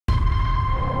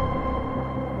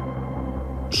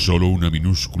Solo una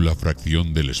minúscula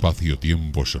fracción del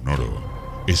espacio-tiempo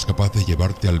sonoro es capaz de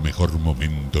llevarte al mejor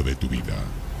momento de tu vida.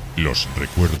 Los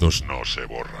recuerdos no se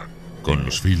borran. Con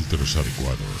los filtros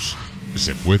adecuados,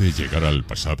 se puede llegar al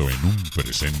pasado en un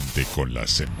presente con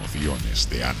las emociones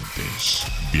de antes.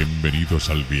 Bienvenidos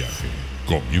al viaje.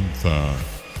 Comienza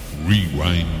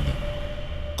Rewind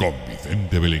con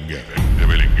Vicente Belenguer.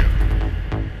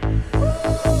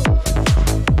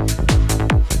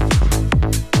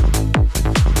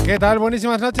 ¿Qué tal?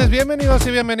 Buenísimas noches, bienvenidos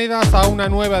y bienvenidas a una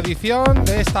nueva edición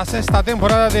de esta sexta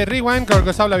temporada de Rewind, con el que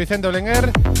os habla Vicente Belenguer.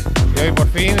 Y hoy por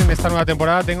fin, en esta nueva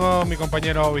temporada, tengo a mi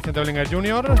compañero Vicente Belenguer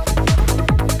Jr.,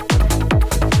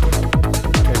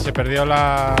 que se perdió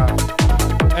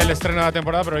el estreno de la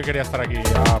temporada, pero hoy quería estar aquí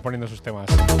poniendo sus temas.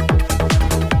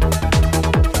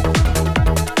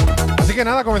 Así que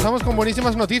nada, comenzamos con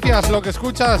buenísimas noticias. Lo que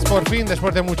escuchas por fin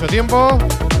después de mucho tiempo.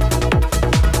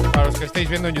 Para los que estéis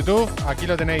viendo en YouTube, aquí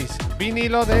lo tenéis.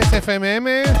 Vinilo de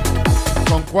SFMM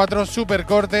con 4 super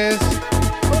cortes.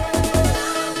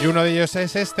 Y uno de ellos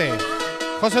es este.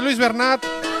 José Luis Bernat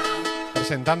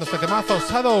presentando este temazo,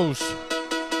 Todos.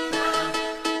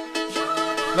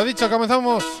 Lo dicho,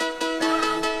 comenzamos.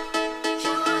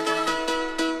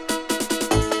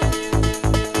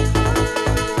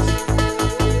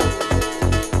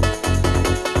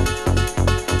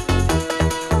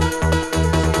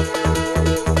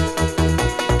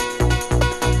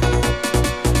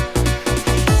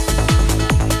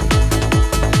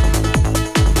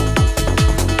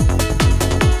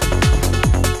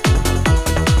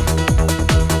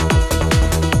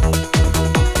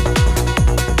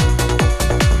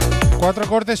 Cuatro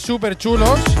cortes súper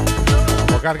chulos.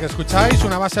 Vocal que escucháis,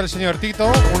 una base del señor Tito,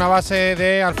 una base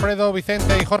de Alfredo,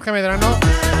 Vicente y Jorge Medrano,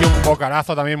 y un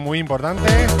vocalazo también muy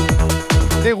importante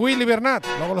de Willy Bernat.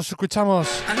 Luego los escuchamos.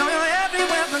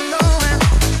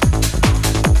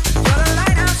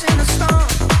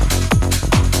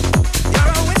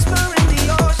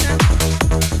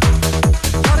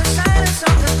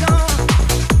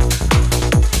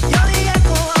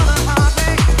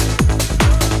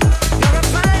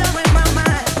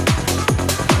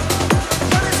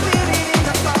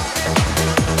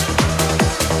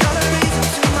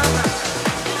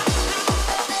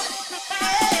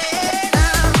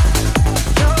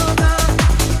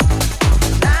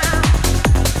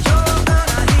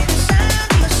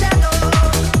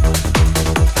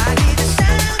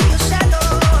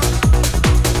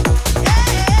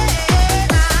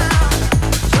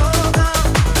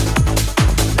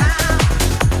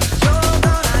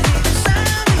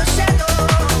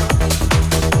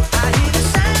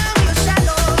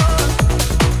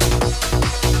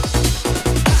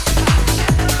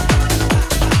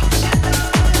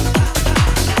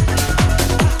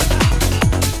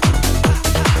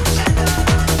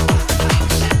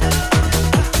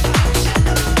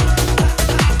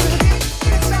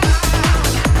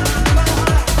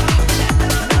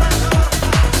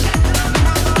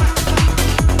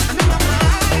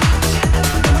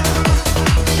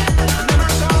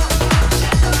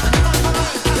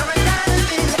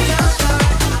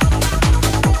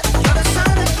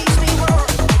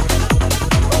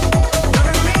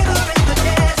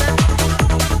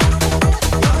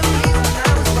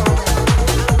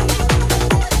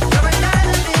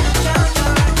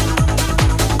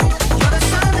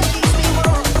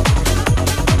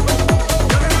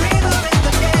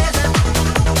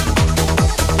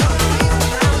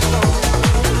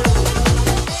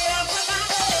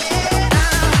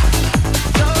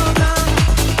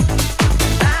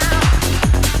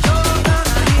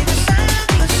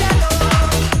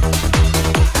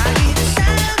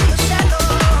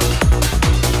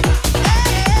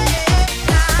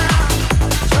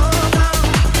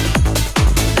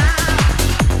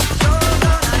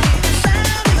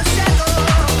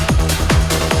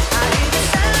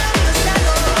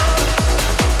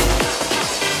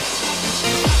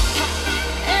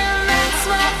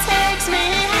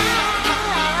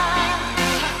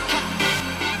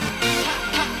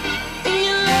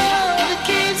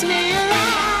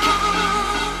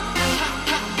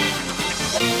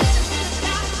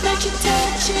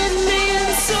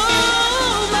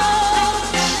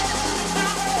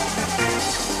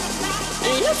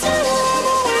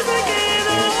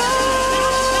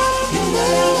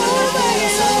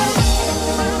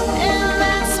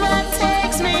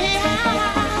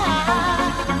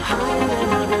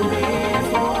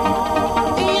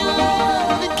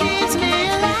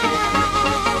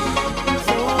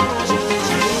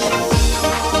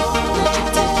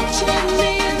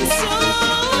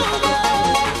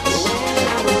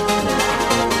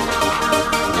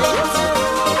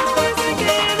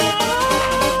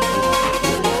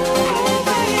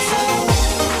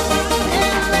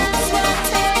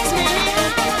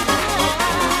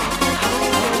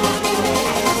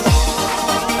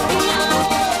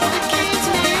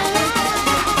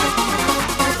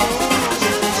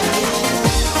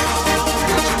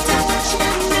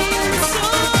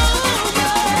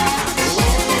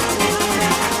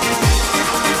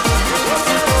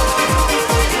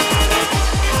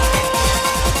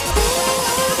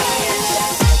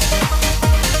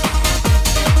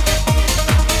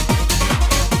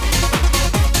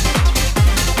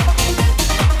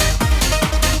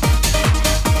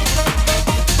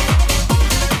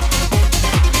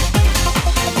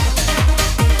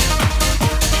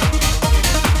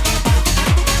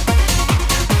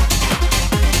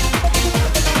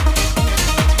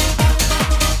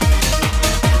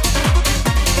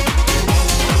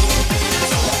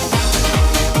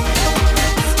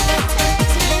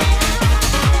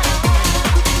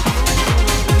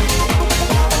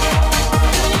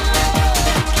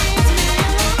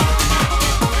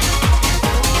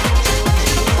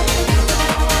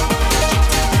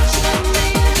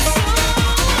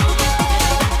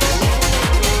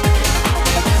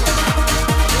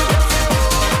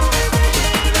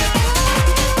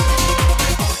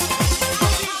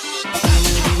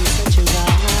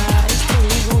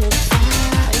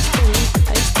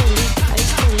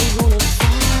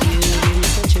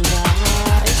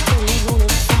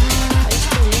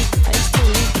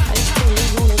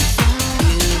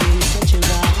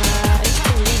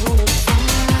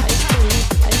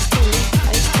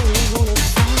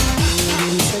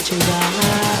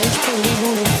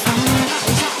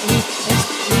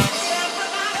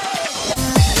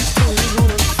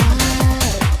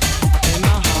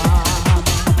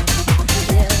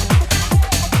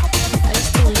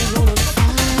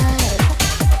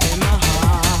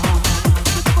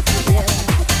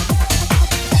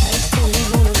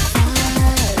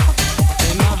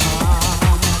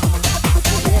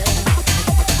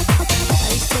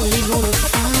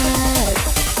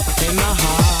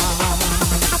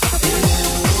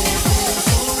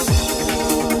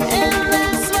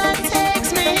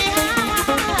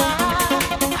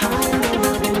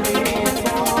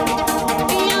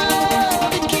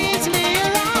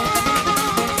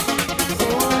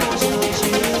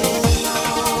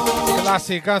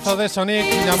 Clasicazo de Sonic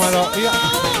llamado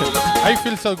I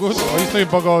Feel So Good. Hoy estoy un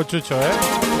poco chucho,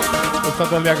 He estado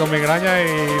todo el día con migraña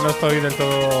y no estoy del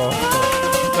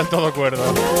todo cuerdo.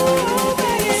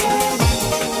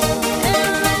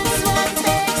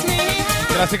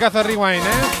 Clasicazo Rewind,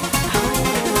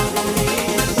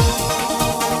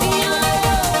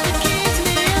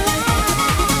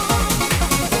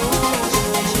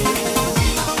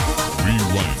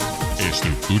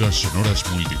 Estructuras sonoras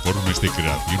multiformes de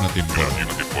creación a temporada.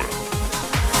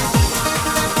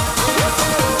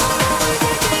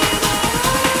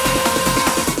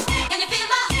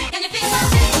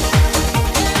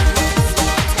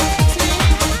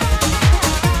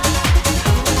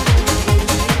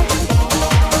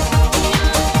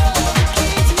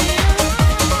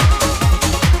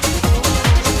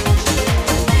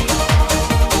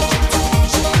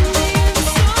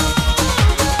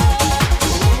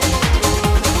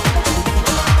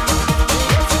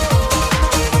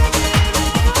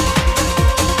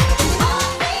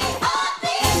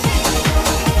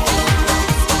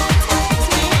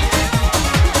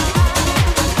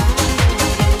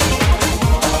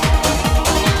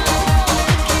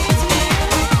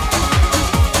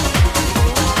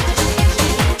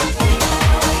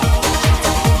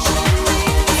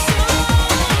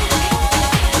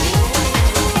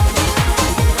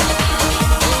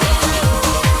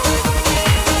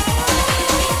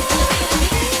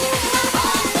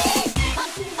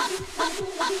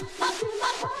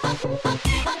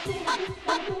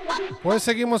 Pues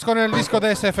seguimos con el disco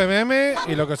de SFMM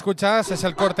y lo que escuchas es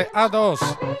el corte A2,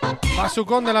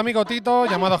 Basucón del amigo Tito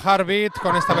llamado Heartbeat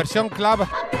con esta versión club.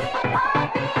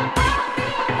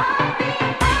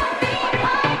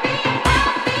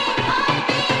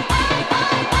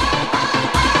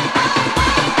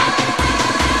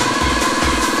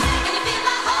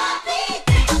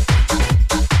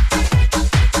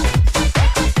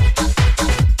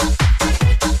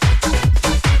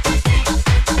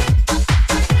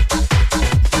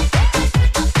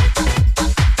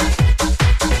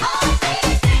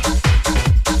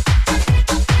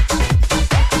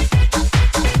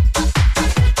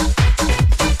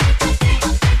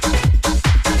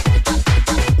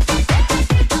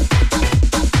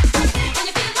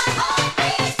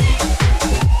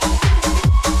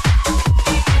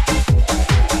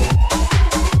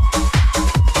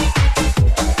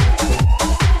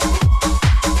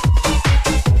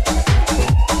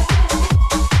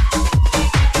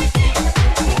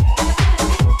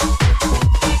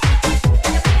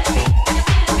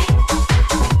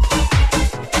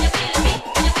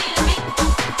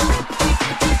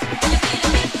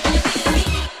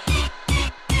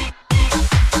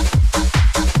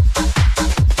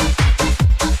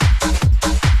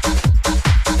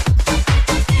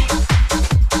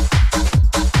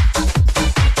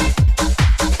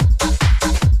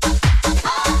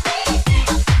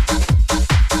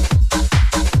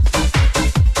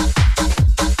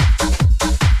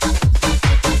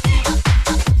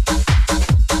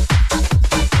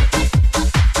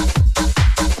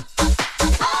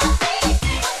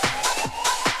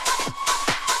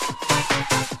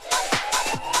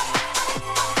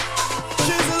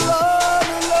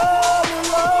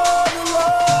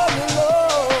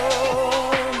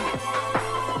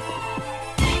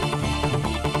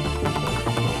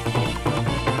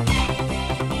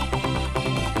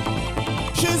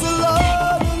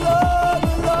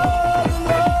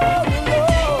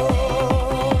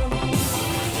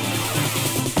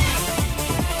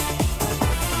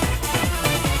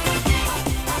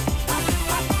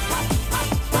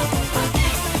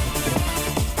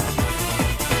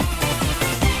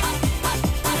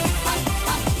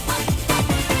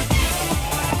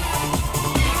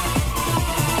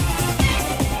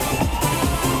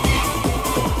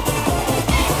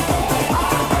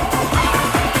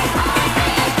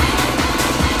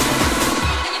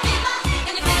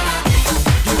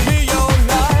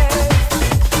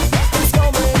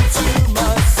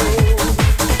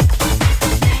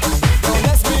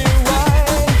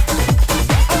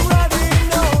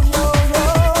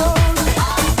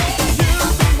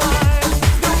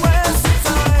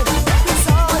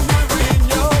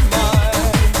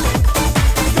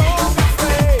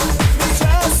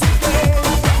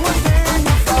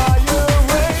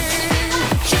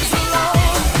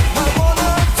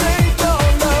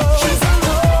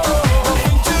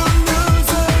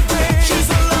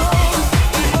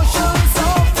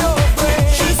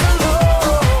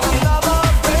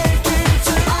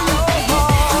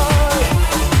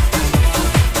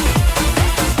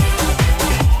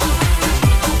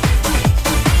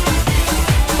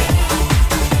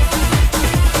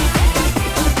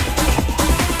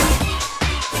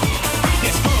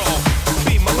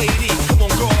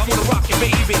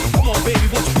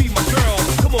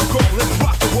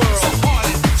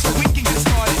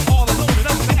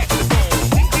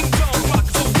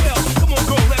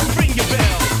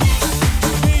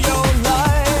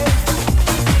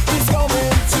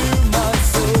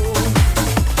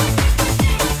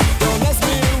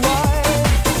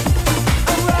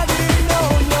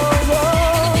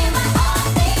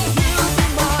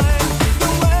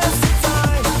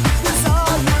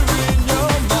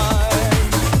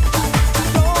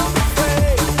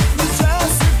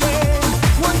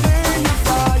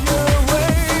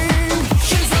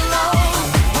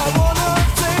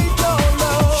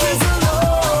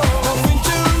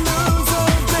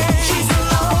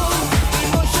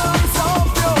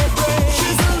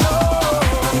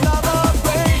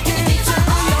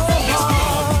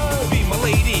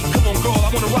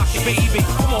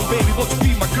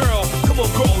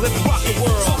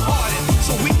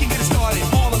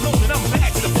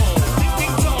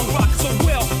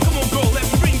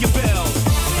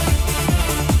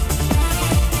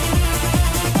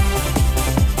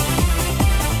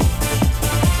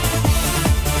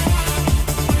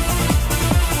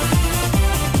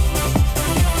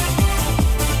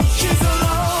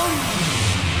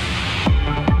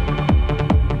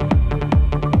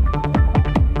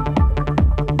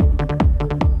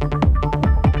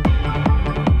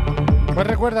 Pues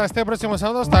recuerda, este próximo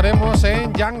sábado estaremos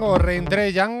en Django,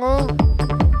 reentré Django,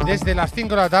 desde las 5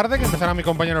 de la tarde, que empezará mi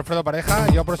compañero Alfredo Pareja.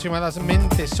 Yo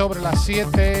aproximadamente sobre las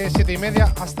 7, 7 y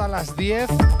media hasta las 10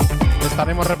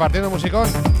 estaremos repartiendo musicón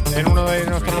en uno de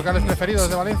nuestros locales preferidos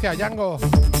de Valencia, Django.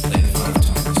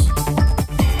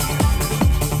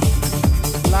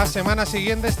 La semana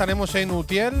siguiente estaremos en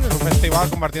Utiel, en un festival,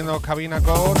 compartiendo cabina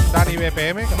con Dani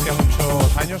BPM, que hacía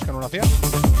muchos años que no lo hacía.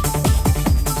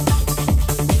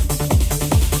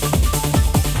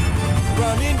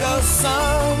 Running the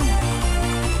sun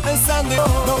and suddenly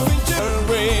no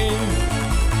winter rain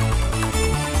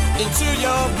into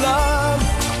your blood.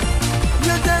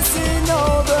 You're dancing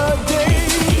all the day.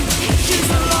 She's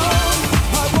alone.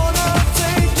 I wanna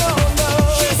take your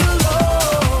love. She's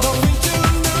alone. Nothing to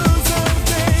lose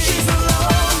again. She's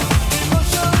alone.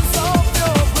 Emotions off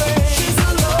your brain. She's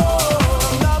alone.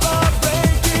 Another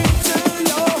breaking to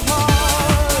your heart.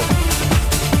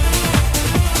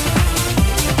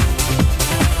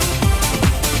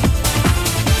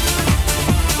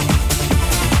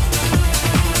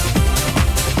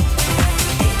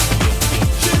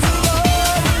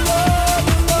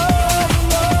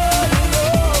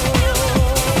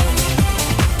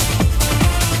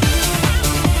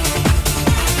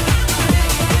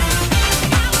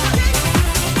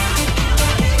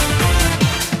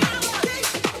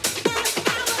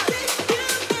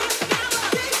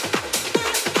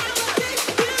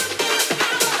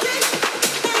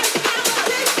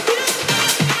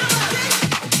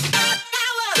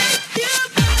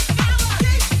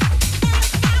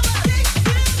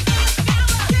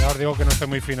 Digo que no estoy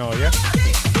muy fino hoy, ¿eh?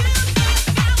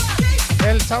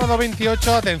 El sábado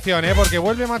 28, atención, porque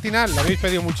vuelve matinal. Lo habéis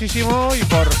pedido muchísimo y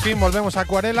por fin volvemos a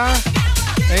Acuarela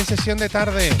en sesión de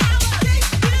tarde.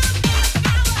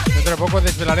 Dentro de poco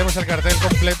desvelaremos el cartel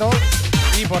completo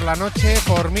y por la noche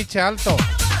por Miche Alto.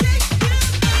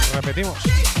 Repetimos.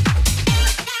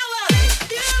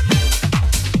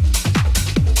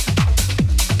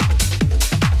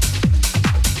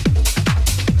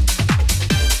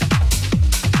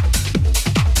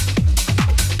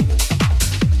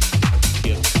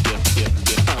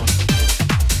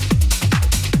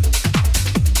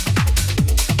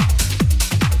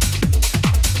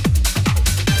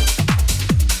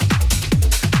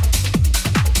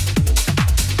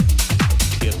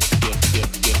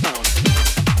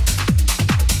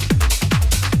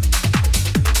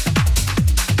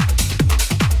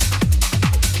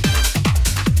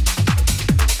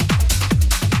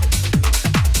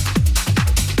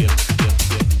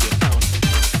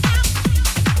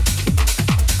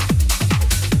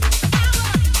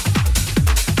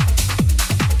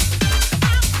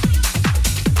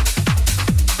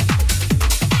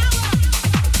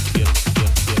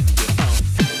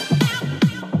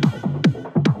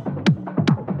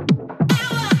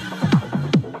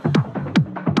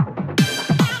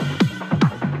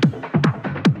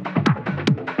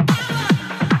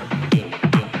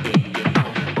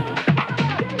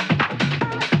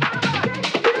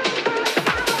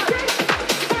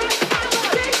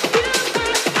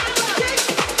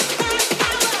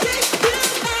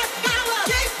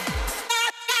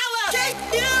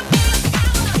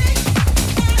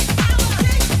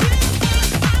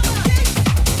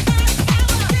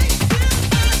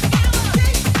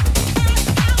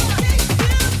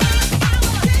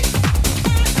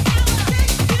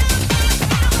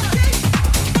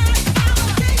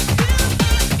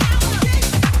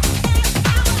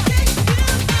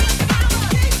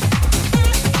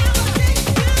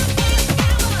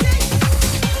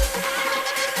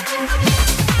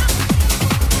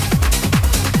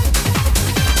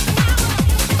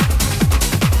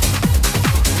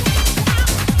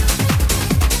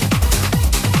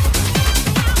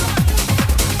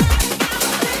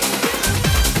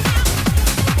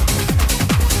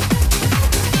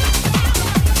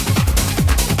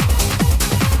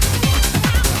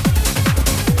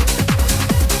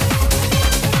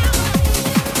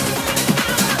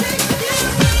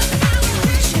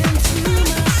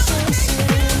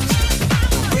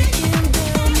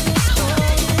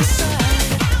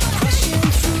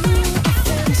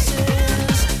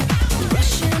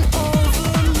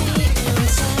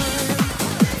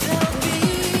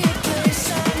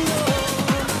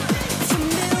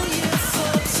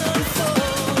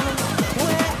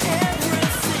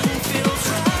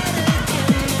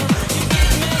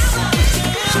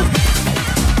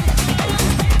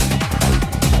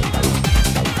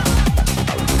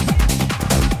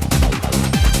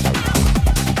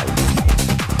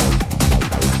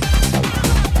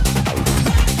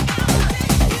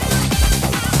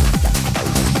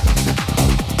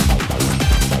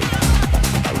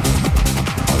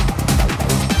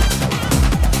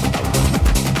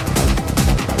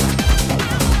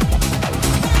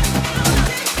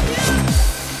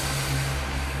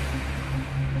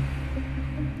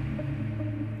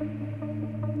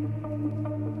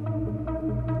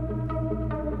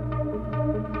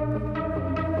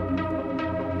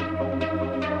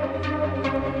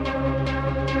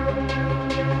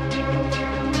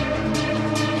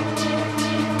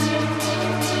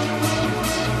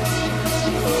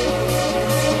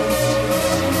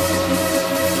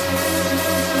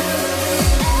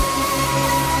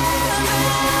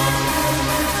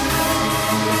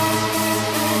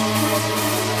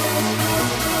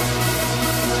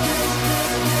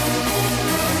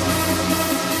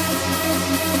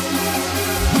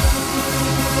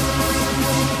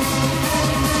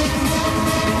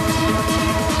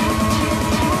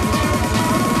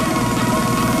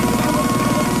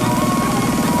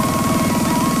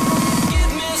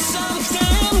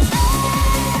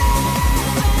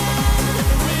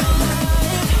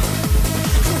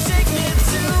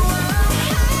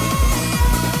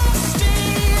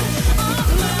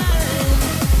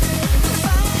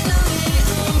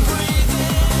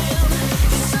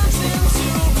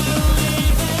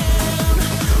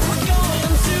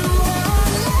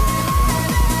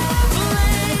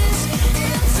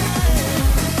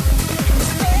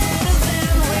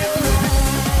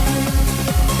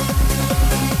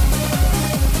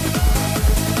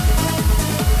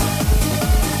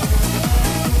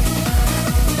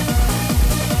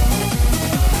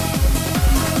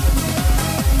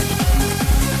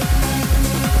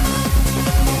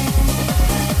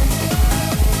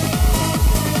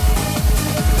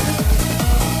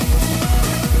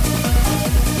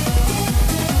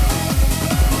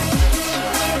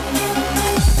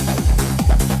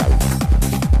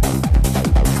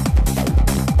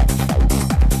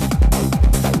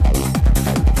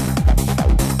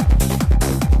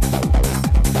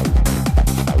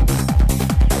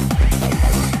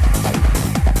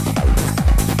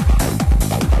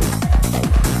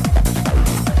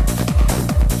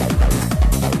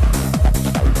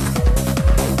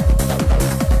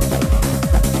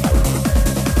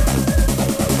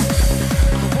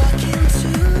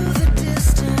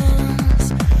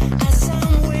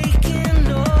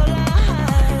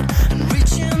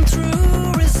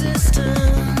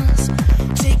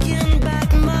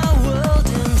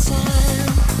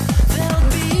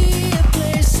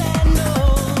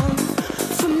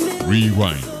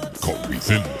 Rewind con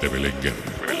Vicente Belenguer.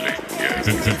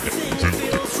 Vicente.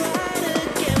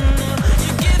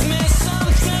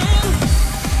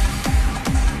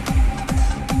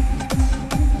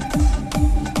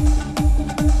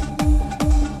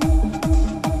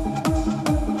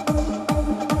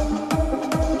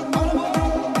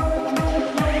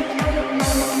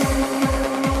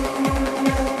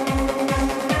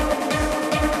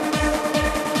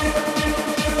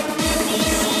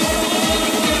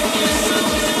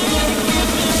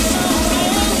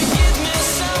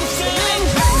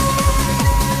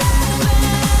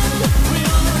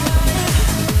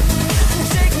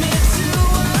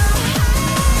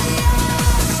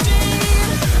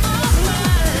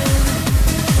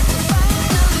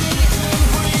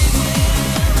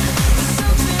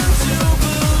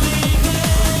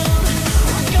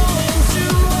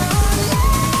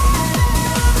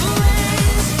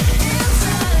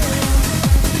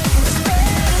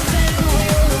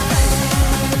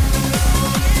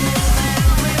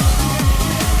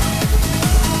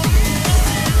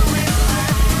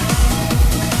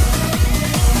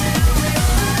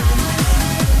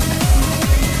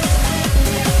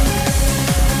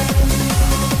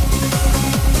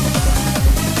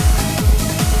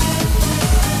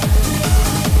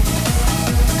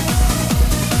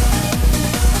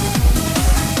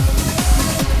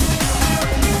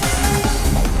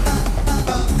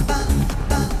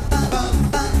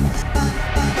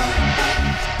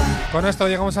 Con esto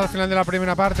llegamos al final de la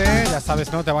primera parte. Ya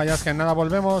sabes, no te vayas, que en nada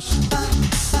volvemos.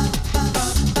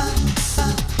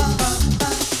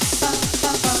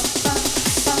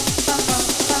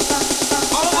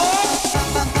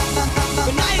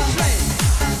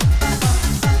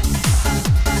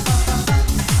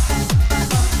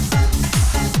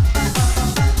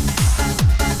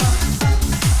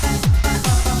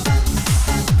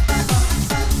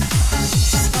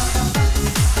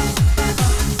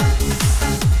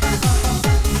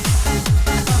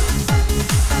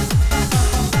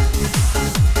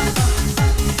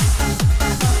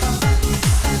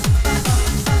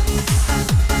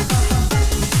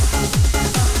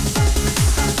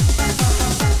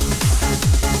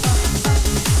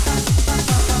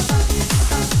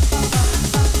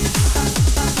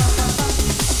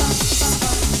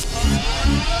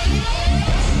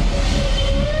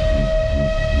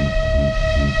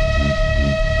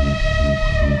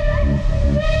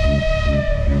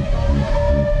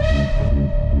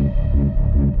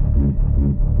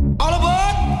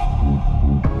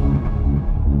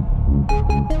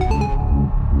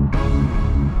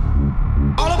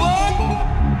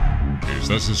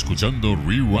 Estás escuchando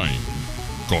Rewind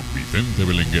con Vicente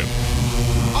Belenguer.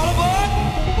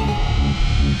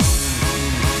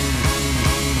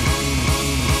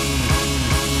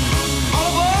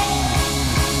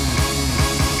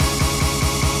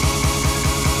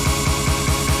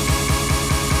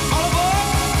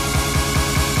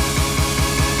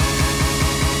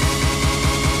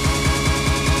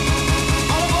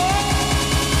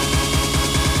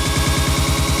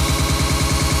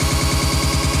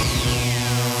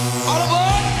 All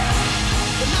aboard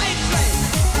the night train.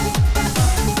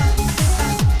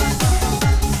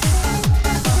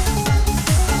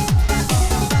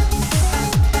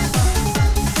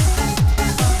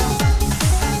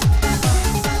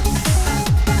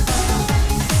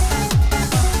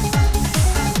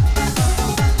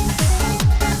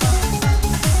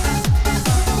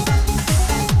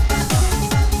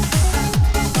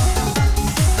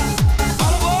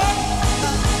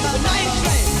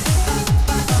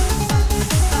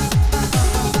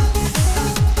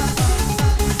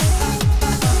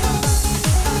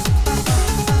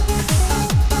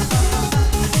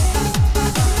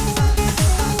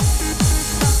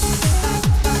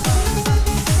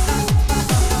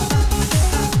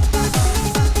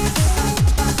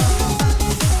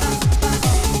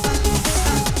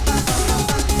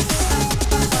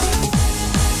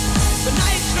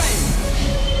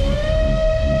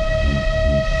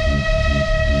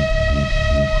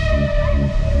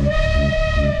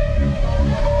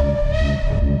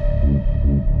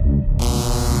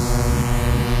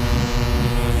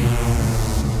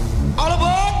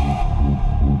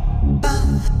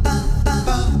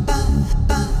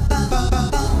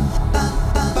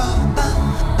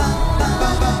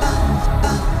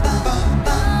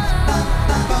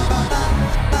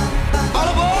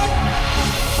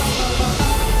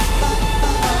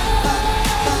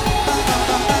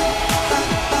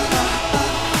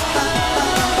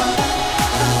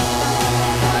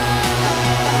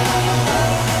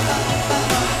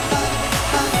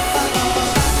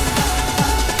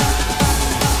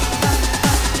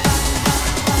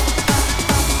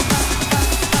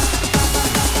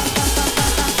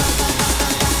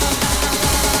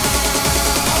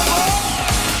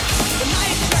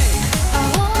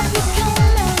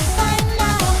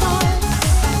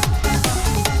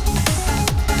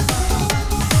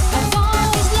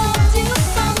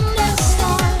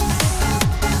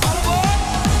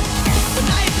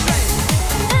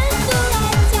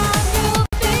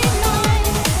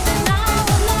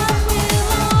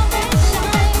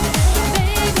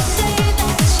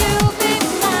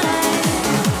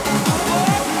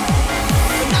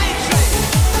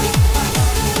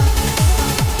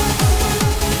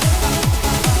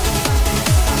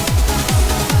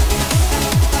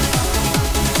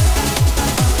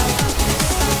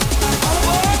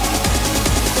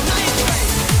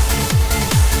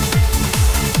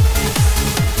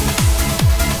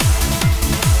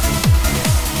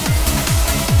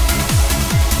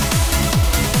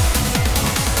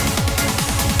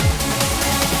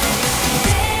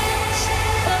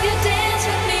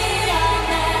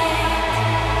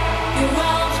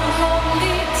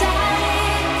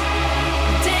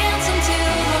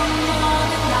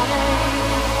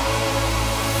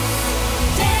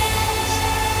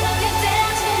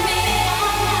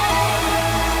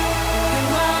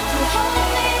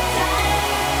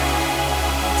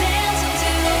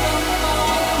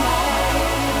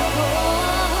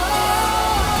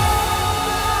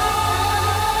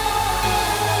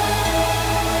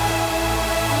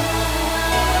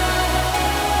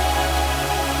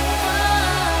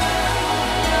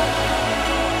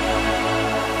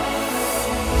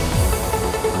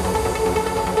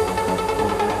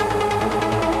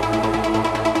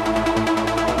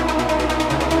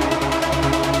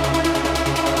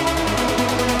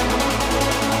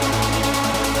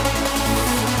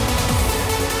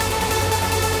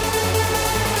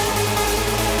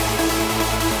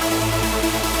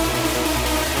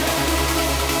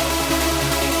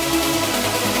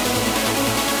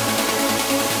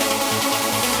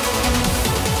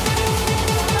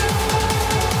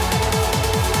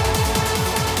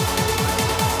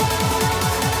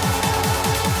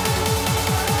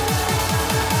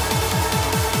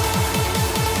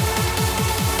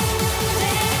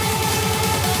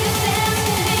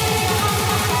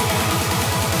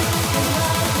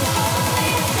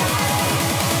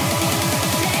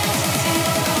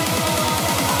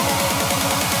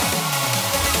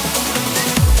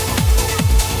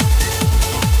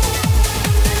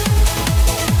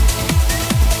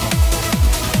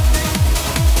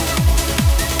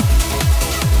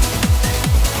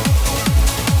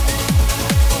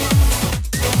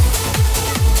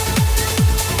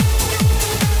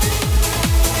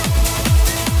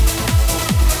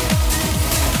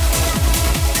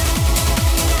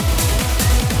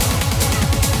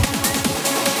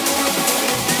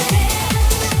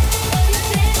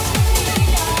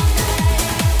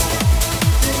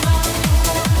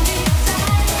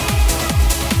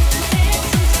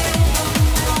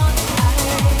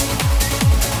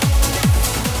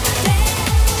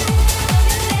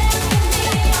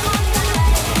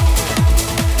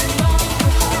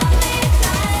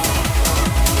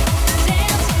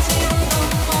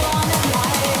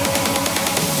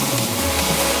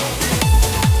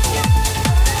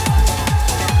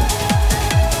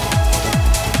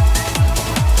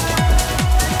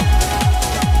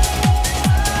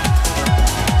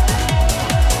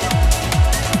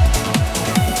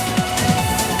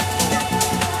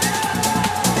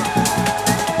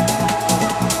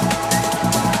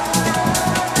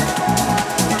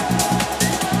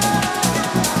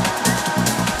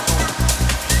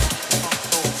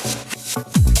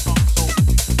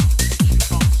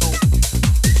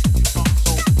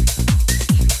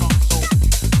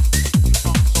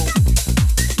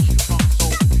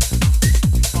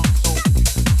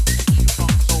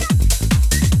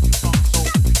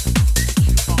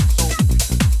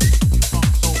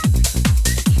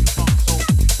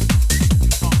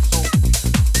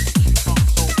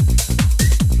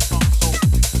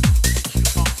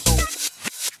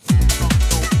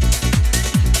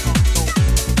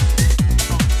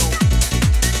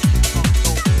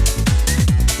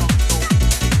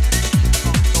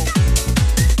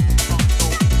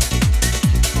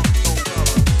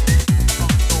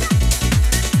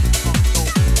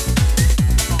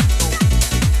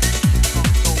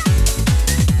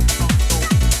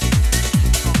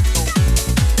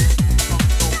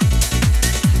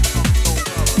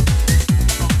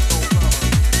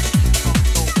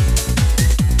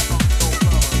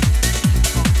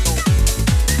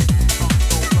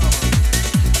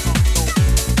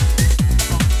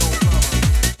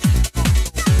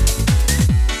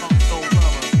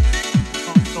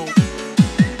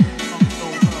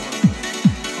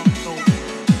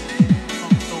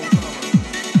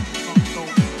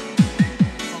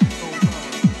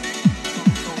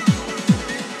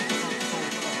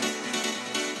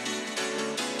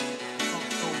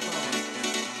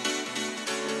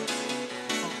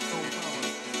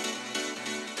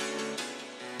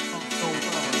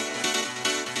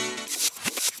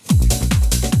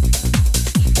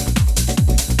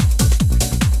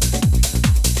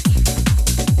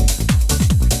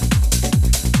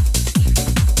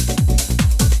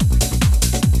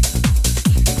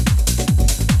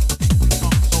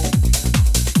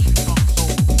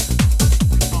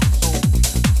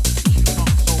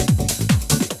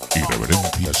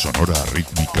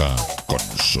 rítmica con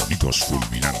sonidos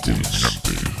fulminantes.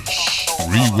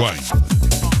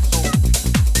 Rewind.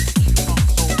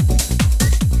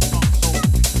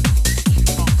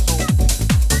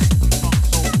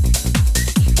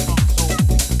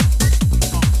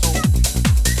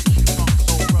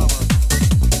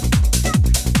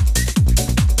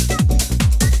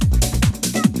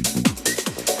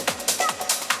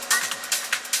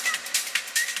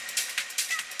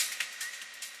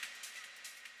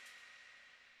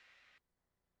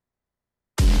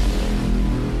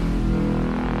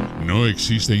 No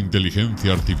existe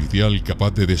inteligencia artificial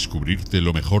capaz de descubrirte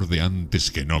lo mejor de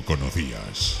antes que no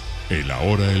conocías. El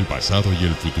ahora, el pasado y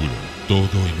el futuro, todo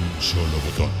en un solo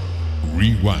botón.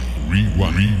 Rewind,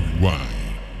 rewind,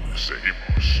 rewind.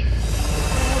 Seguimos.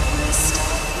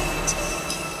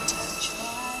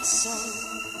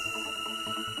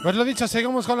 Pues lo dicho,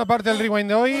 seguimos con la parte del rewind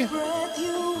de hoy.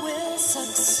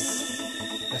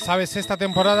 Ya sabes, esta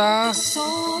temporada,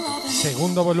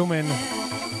 segundo volumen.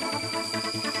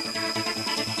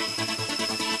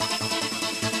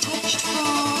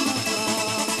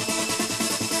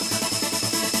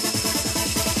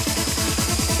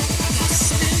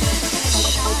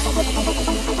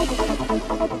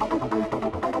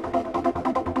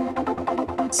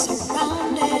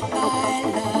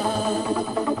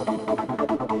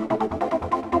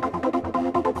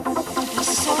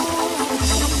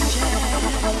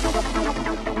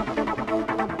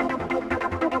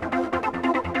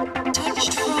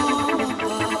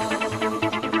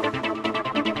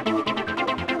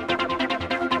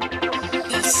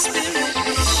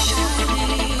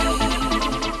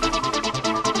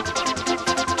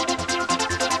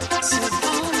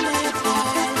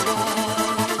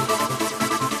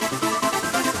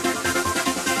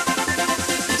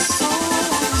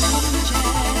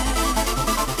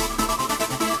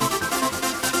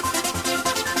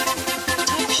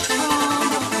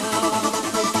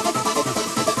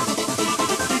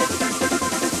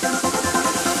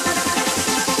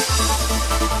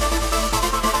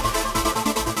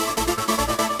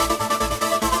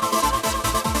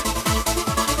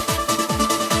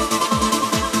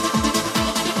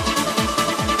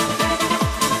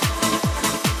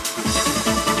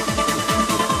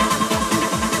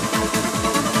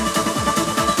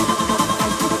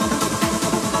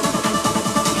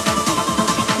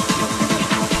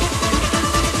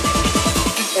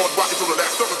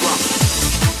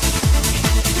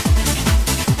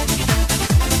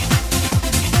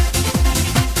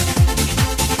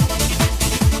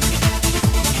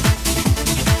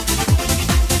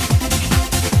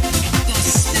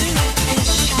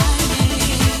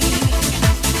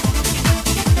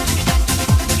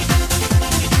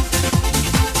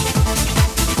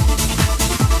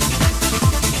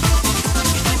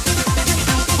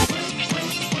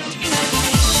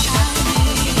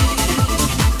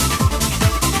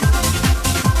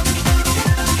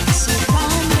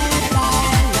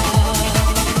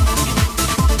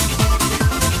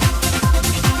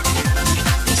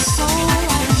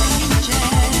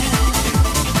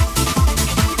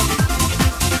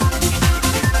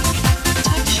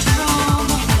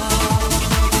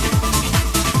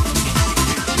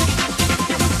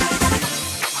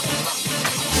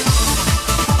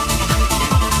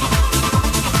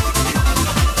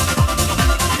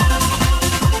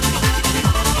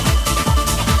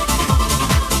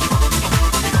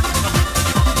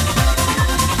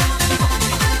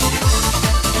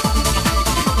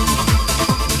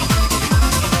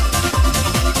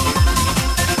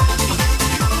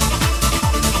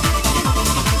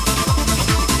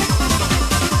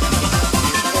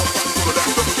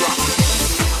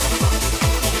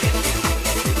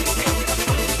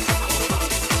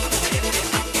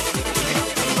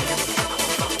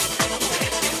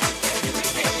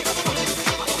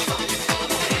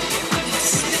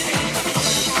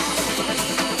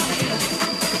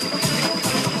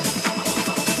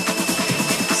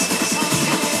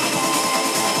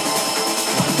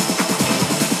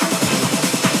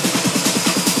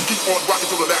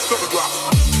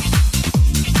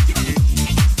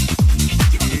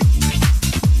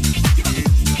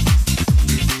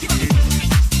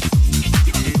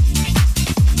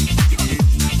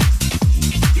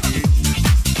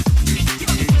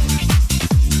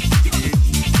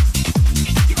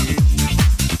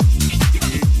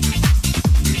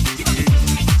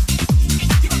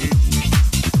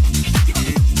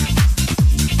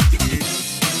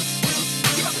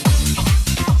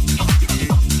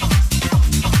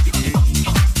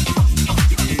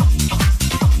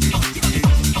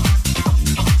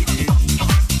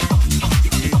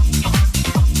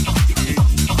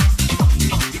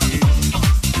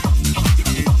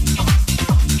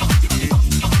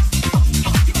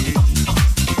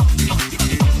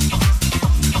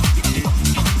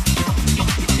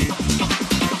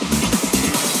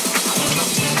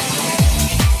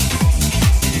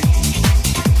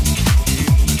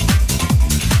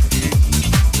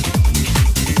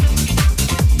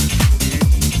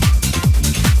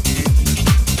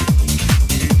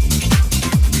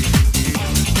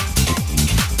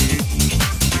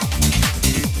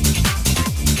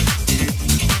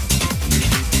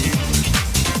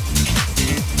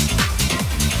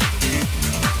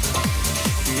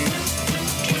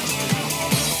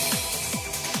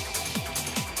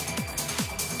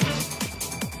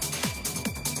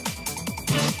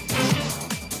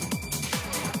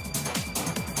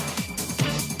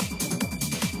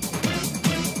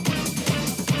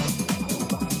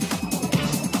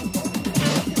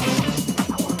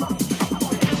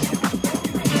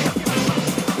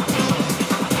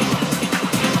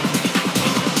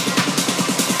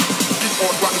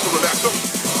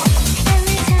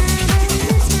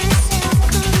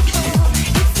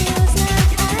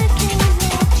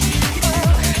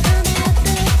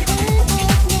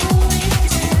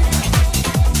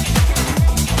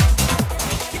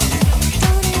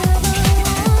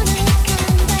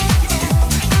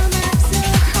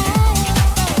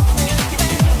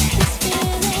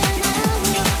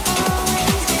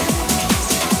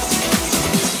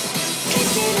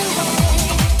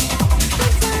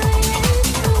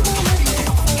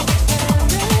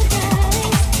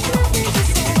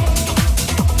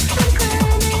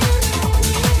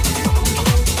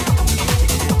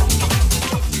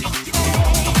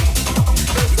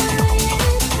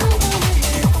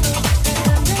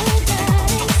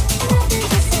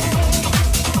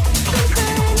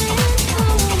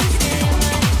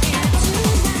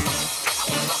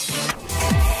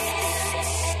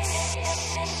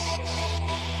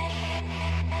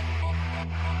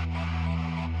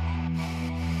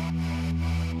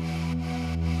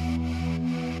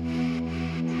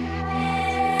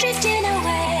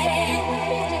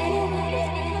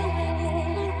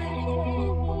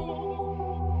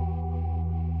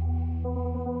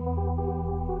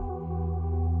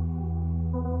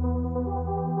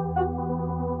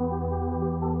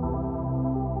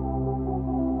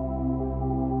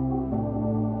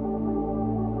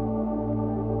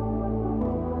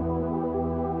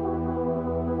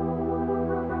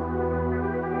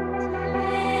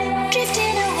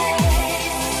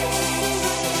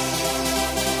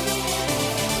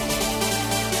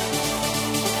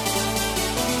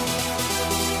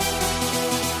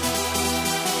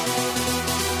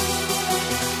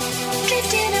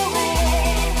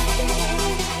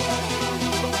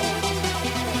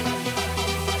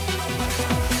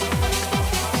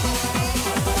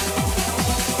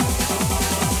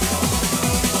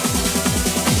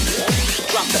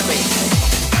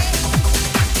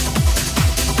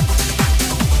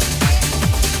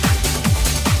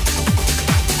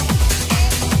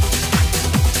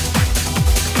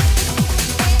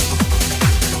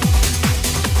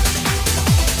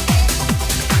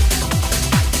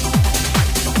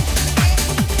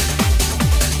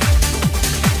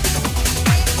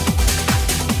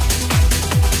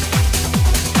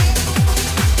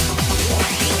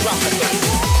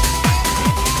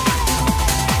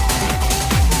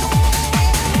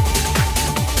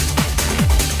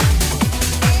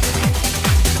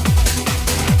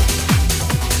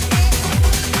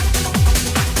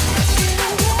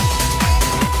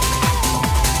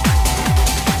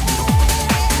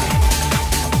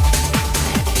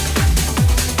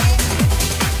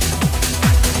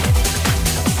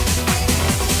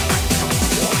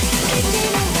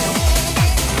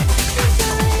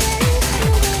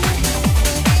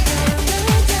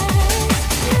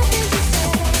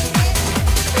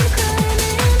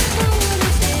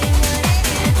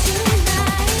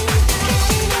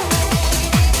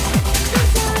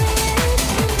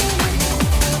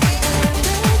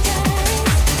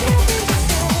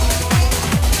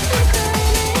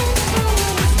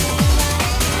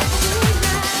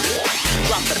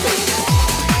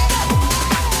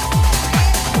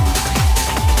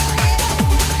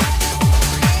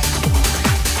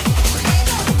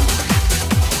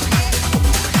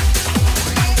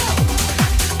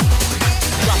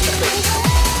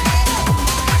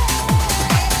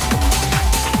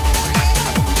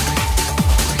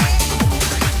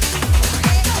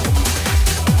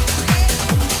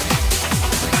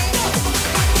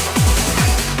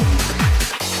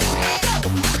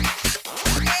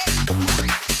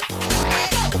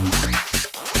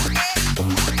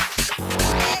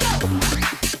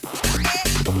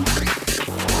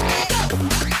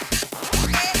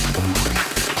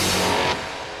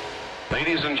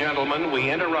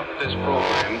 interrupt this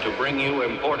program to bring you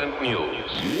important news.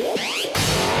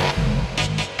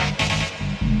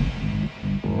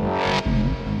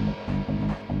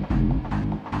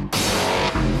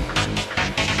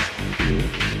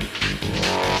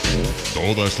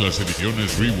 Todas las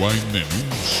ediciones Rewind en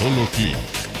un solo clic.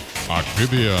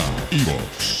 Accede a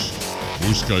iVoox.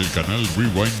 Busca el canal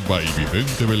Rewind by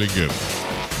Vicente Belenguer.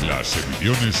 Las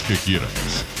ediciones que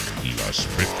quieras, las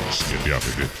veces que te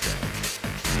apetezca.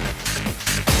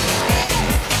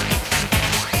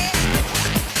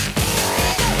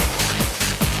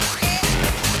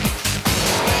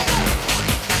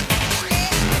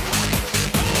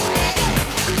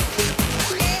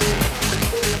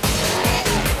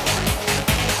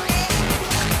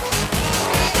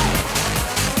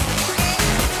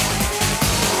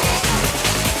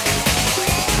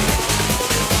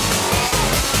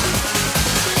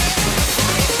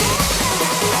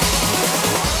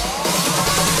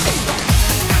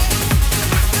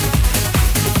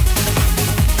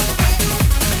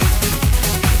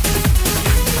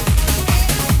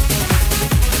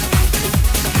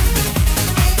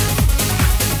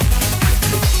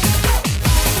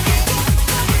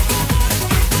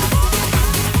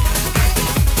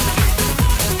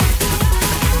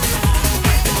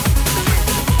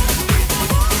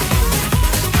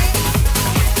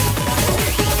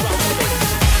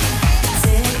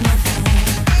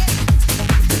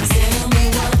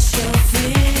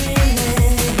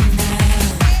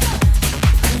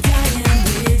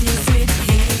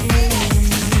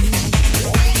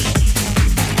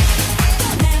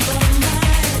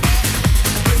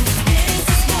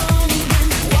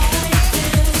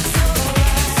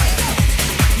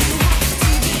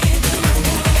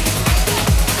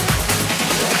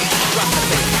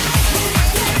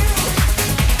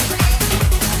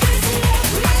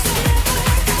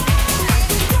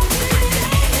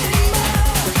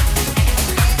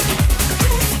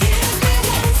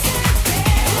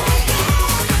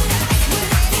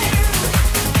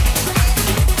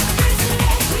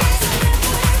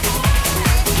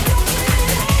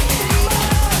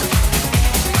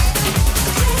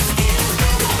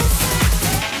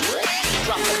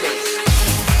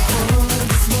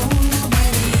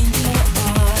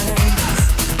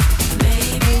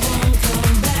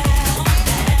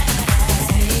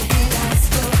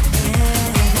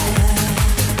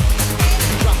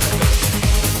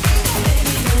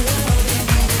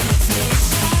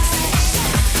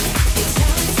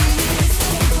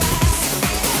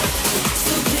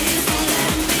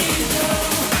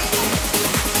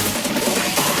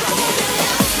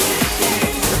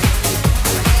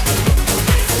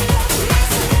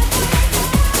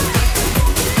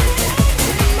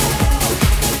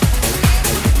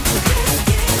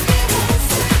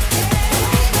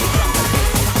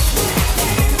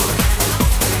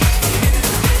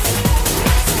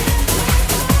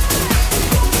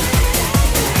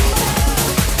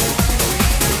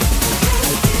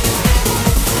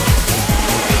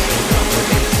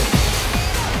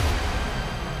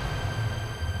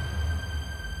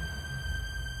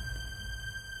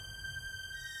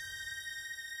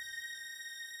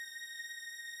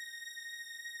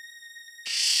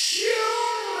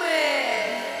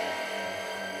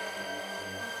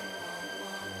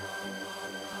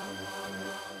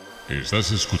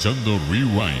 Estás escuchando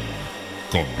Rewind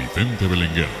con Vicente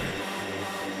Belenguer.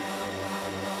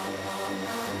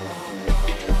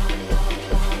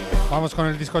 Vamos con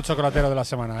el disco chocolatero de la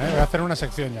semana, ¿eh? Voy a hacer una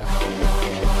sección ya.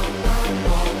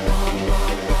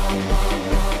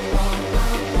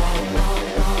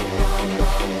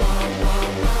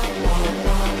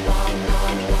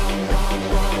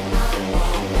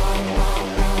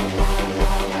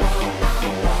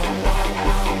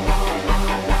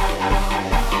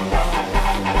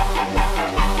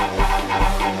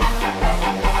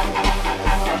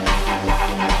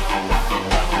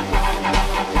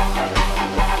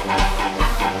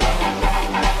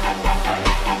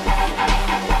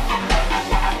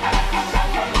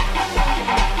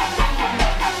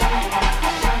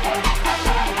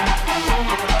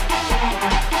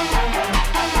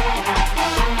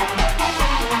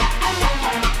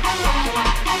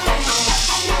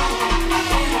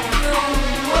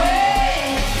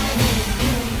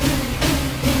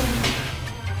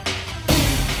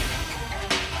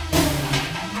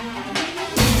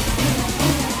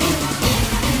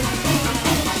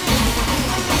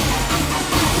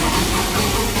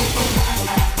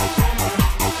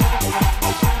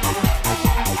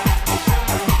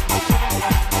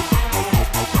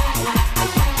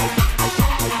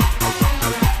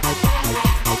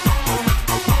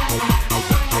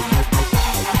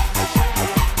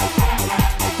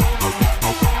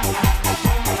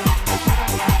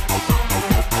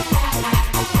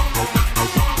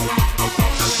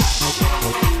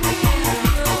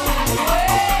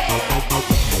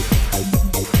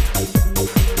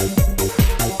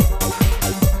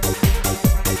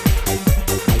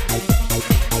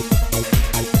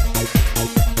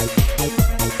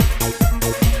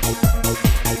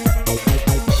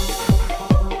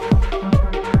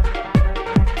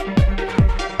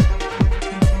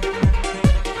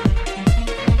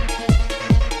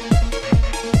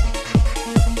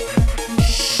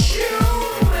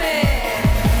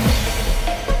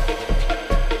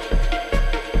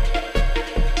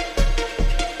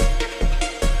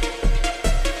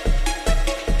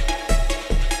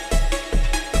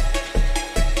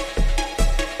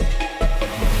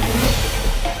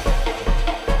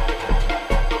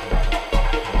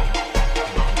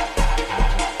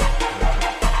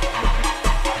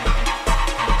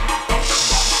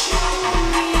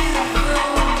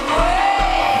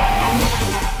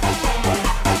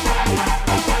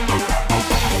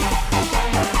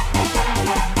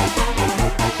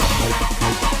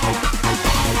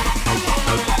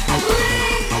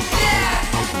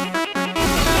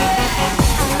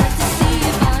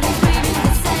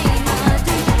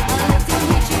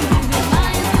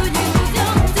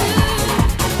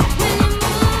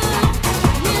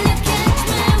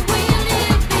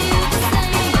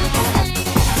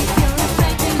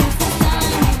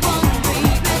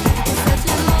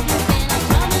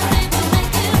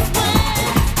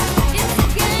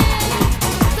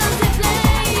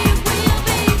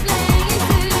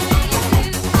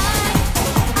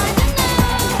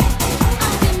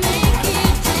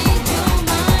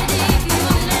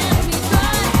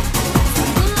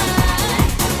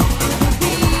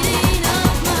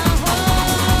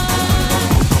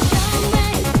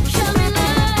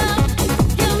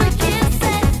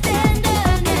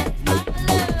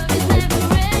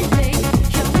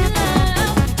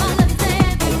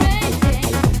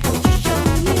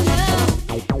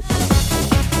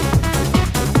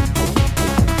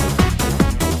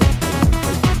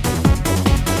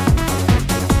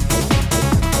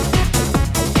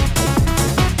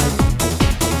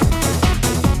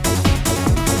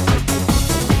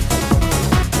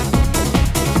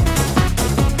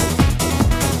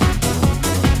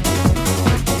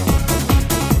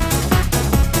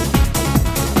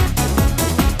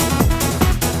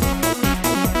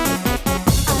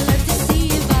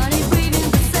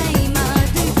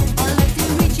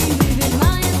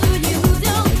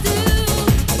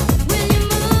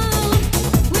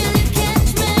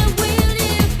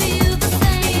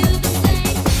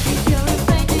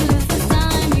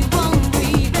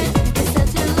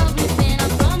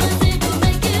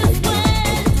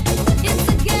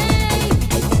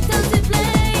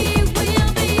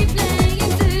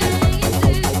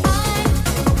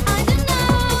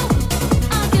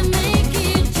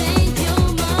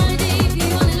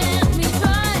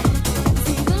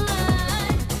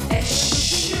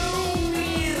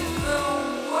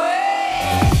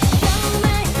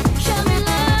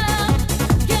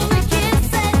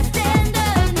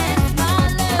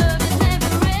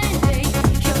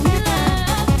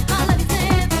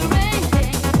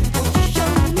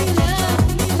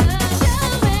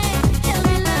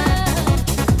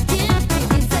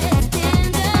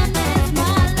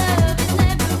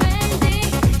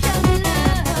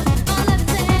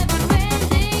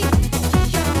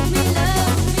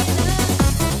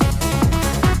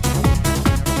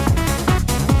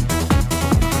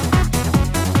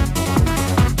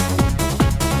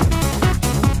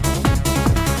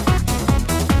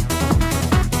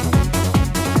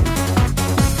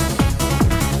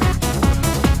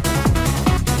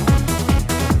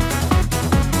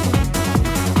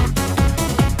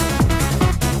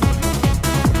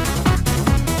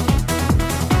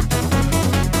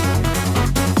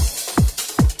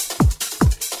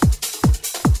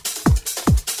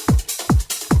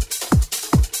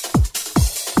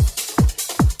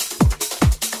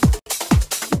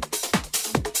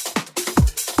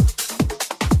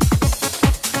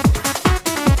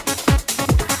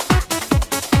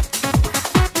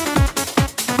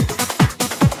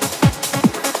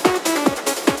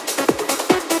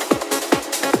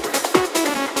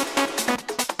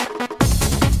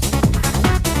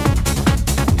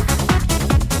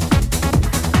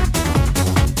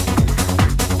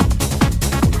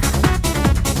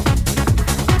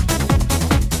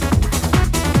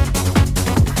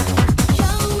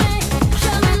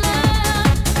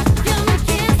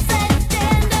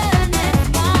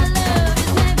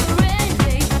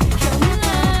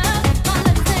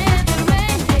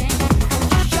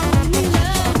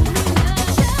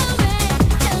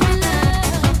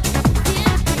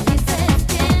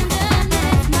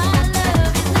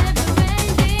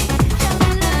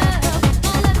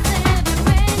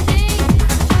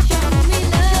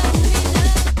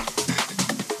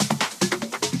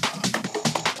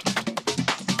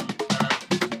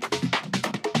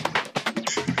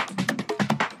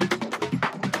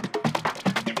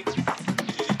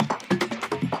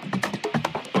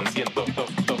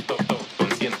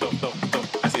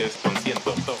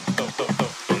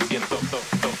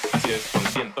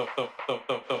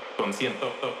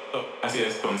 Consciento, así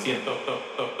es, consciento,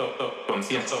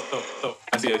 consciento,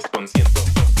 así es, consciento,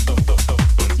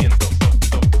 consciento,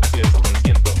 así es,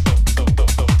 consciento,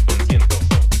 consciento,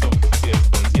 así es,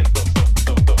 consciento,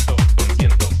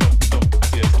 consciento,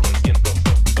 así es, consciento,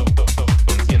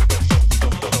 consciento,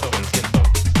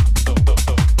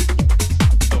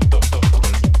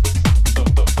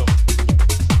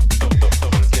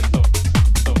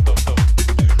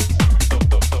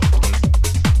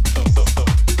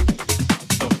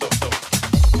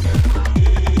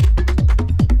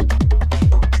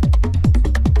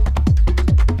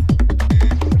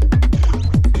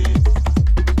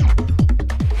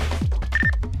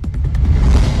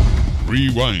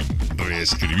 Rewind.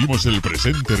 Reescribimos el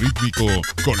presente rítmico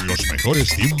con los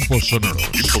mejores tiempos sonoros.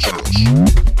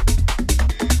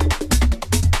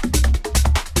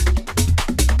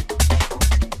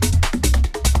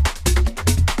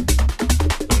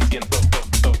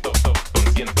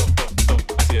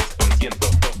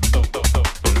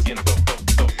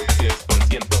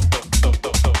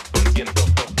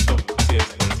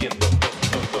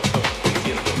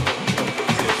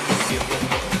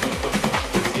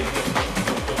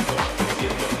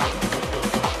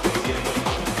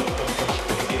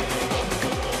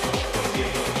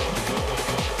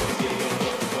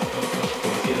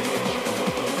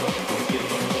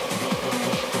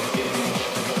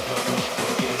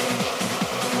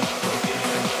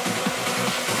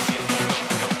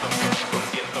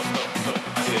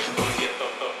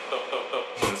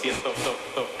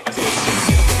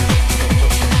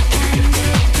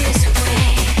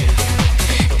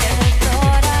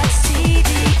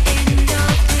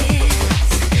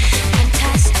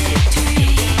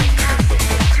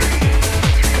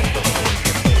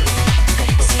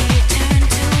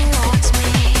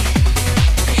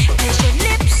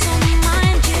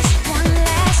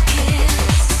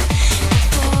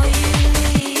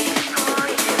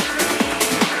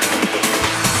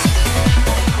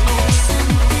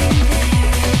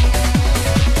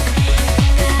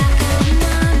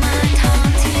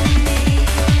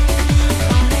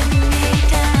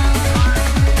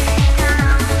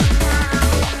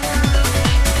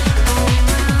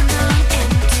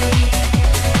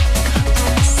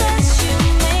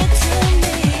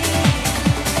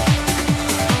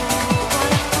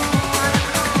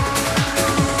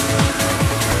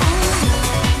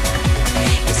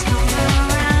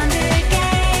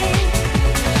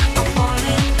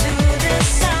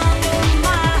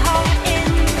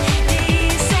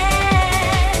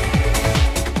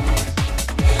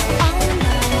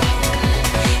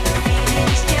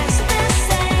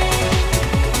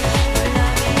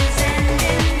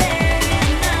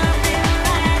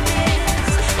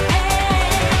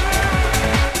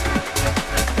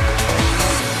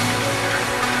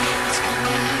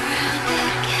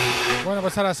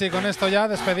 Pues ahora sí, con esto ya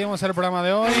despedimos el programa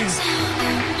de hoy.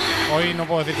 Hoy no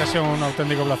puedo decir que ha sido un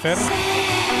auténtico placer,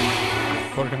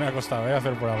 porque me ha costado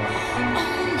hacer el programa.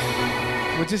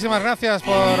 Muchísimas gracias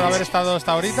por haber estado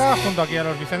esta horita junto aquí a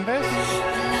los Vicentes.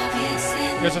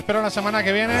 Y os espero la semana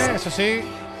que viene, eso sí,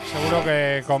 seguro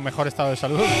que con mejor estado de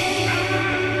salud.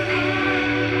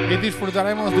 Y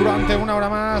disfrutaremos durante una hora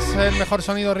más el mejor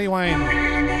sonido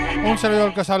Rewind. Un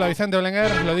servidor que os habla, Vicente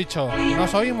Belenguer, lo dicho,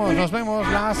 nos oímos, nos vemos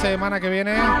la semana que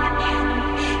viene,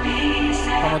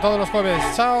 como todos los jueves.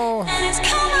 ¡Chao!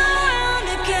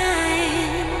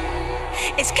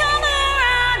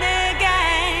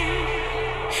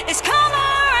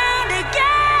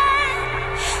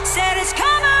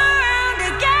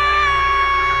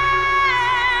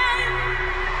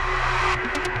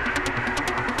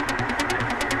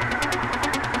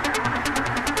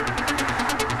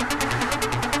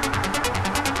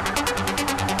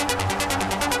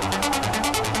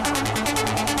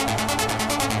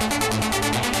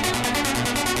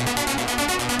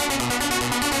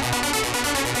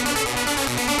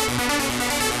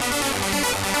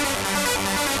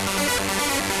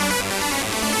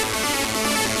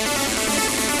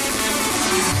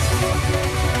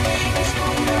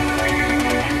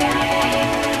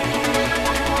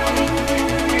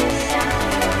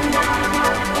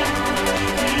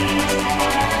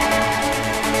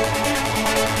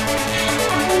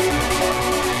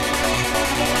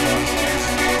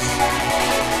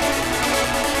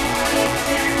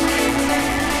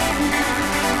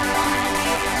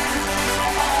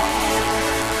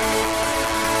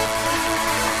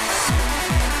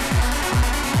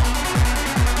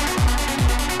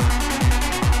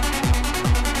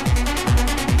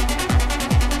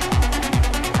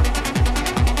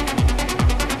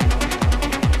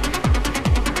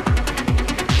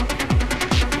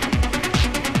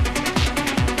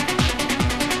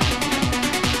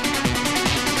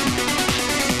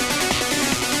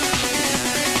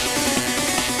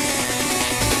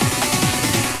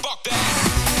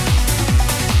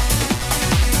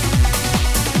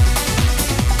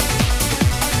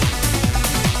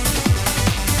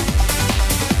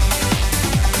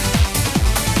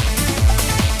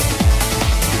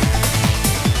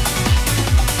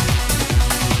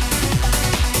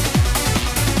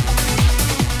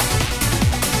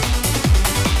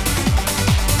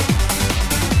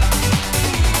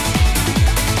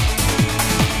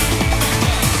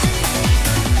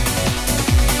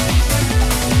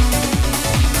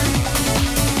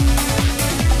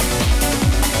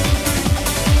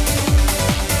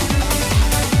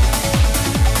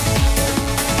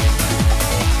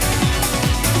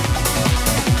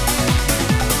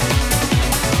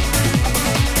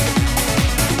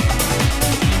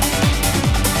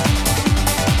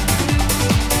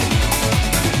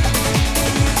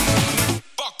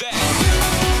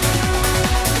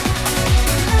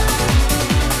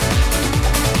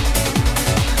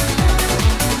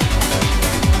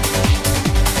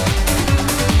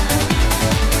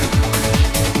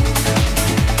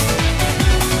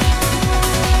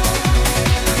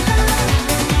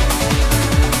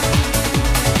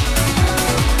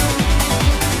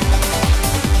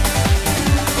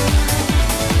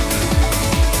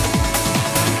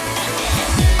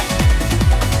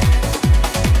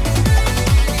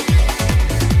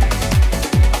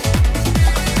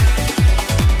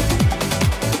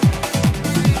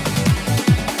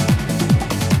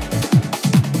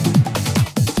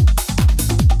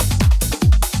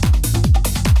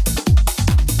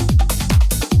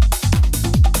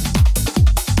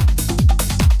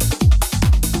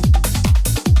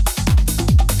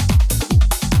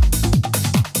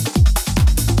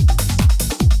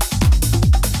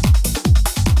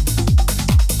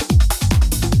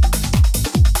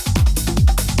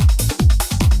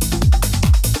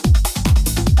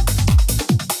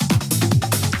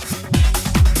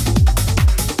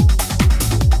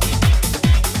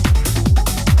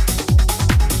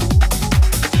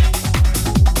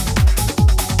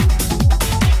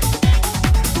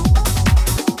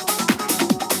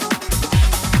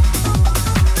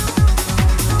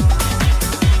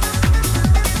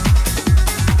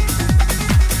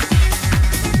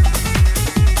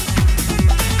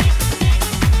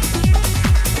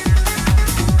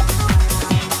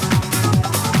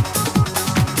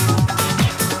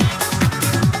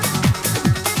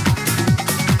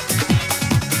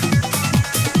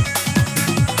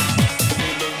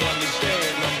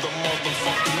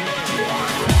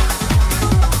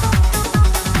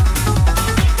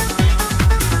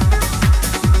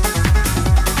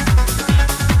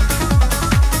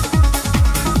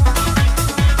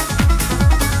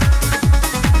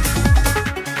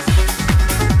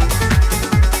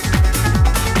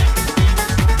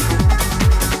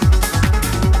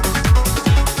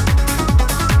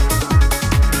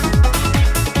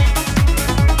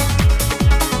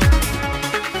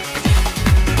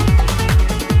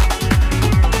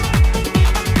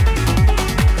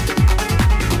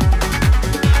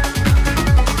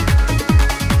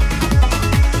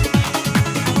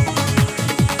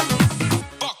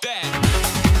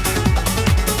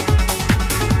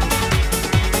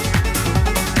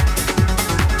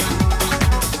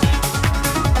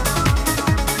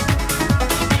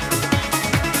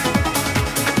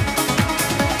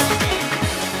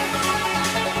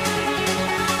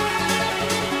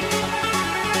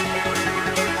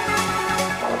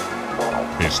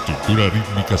 Estructura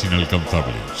rítmicas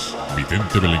inalcanzables.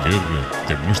 Vicente Belenguer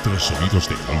te muestra sonidos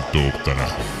de alto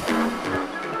octanaje.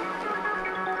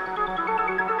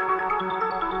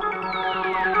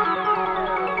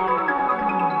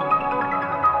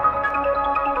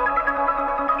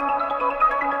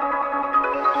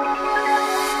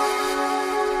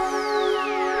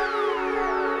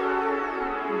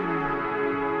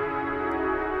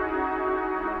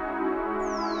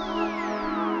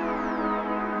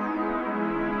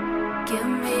 Give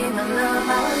me the love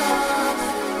I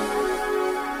lost.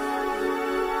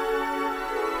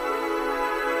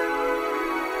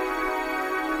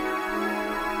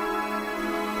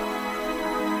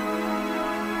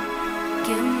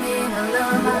 Give me the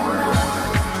love I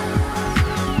lost.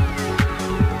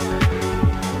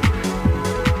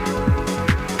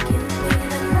 Give me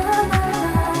the love I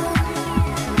lost.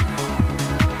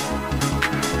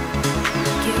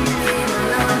 Give me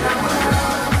the love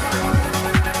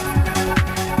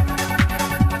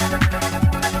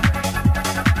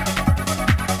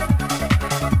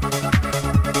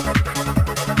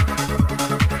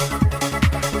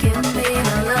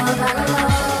I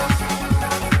lost.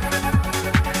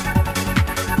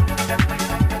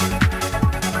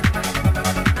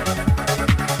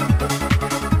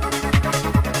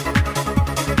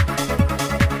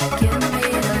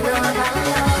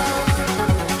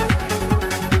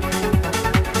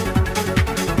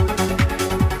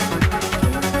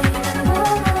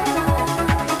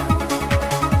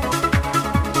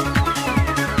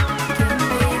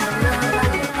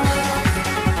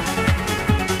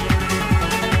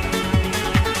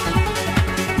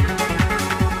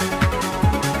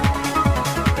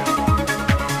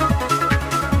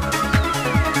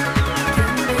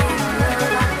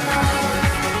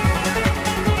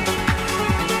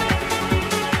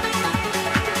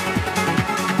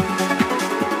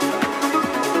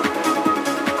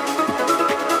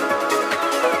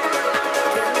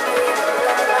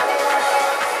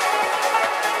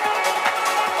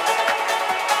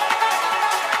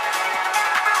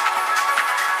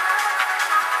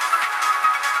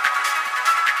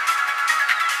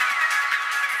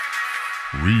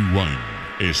 Rewind.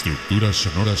 Estructuras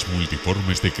sonoras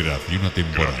multiformes de creación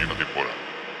atemporal.